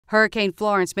Hurricane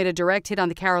Florence made a direct hit on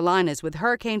the Carolinas with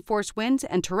hurricane-force winds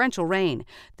and torrential rain.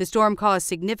 The storm caused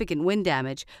significant wind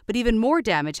damage, but even more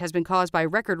damage has been caused by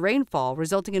record rainfall,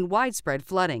 resulting in widespread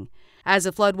flooding. As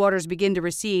the floodwaters begin to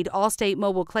recede, Allstate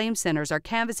mobile claim centers are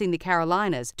canvassing the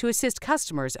Carolinas to assist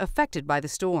customers affected by the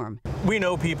storm. We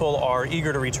know people are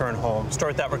eager to return home,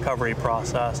 start that recovery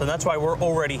process, and that's why we're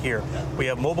already here. We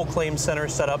have mobile claim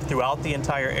centers set up throughout the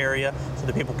entire area so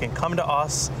that people can come to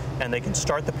us and they can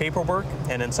start the paperwork,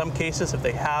 and in some cases, if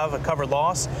they have a covered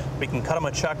loss, we can cut them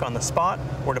a check on the spot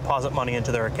or deposit money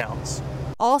into their accounts.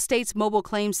 Allstate's mobile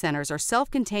claim centers are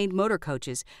self-contained motor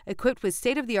coaches equipped with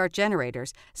state-of-the-art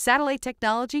generators, satellite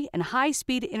technology, and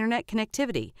high-speed internet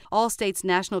connectivity. Allstate's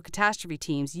national catastrophe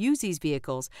teams use these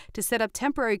vehicles to set up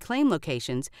temporary claim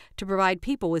locations to provide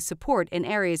people with support in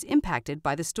areas impacted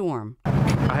by the storm.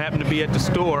 I happened to be at the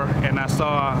store and I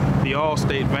saw the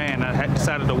Allstate van. I had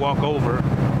decided to walk over.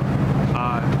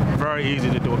 Very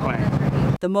easy to do a claim.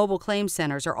 The mobile claims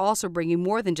centers are also bringing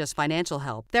more than just financial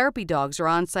help. Therapy dogs are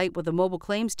on site with the mobile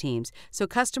claims teams so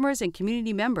customers and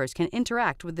community members can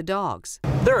interact with the dogs.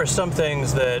 There are some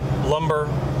things that lumber,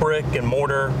 brick, and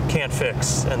mortar can't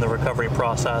fix in the recovery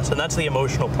process, and that's the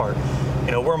emotional part.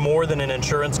 You know, we're more than an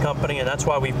insurance company, and that's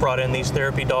why we've brought in these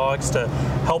therapy dogs to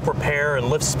help repair and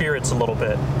lift spirits a little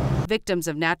bit. Victims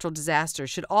of natural disasters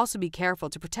should also be careful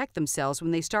to protect themselves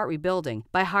when they start rebuilding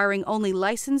by hiring only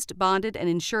licensed, bonded, and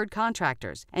insured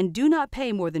contractors, and do not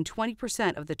pay more than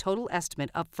 20% of the total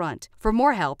estimate up front. For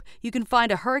more help, you can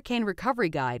find a hurricane recovery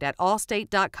guide at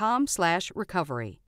allstate.com/recovery.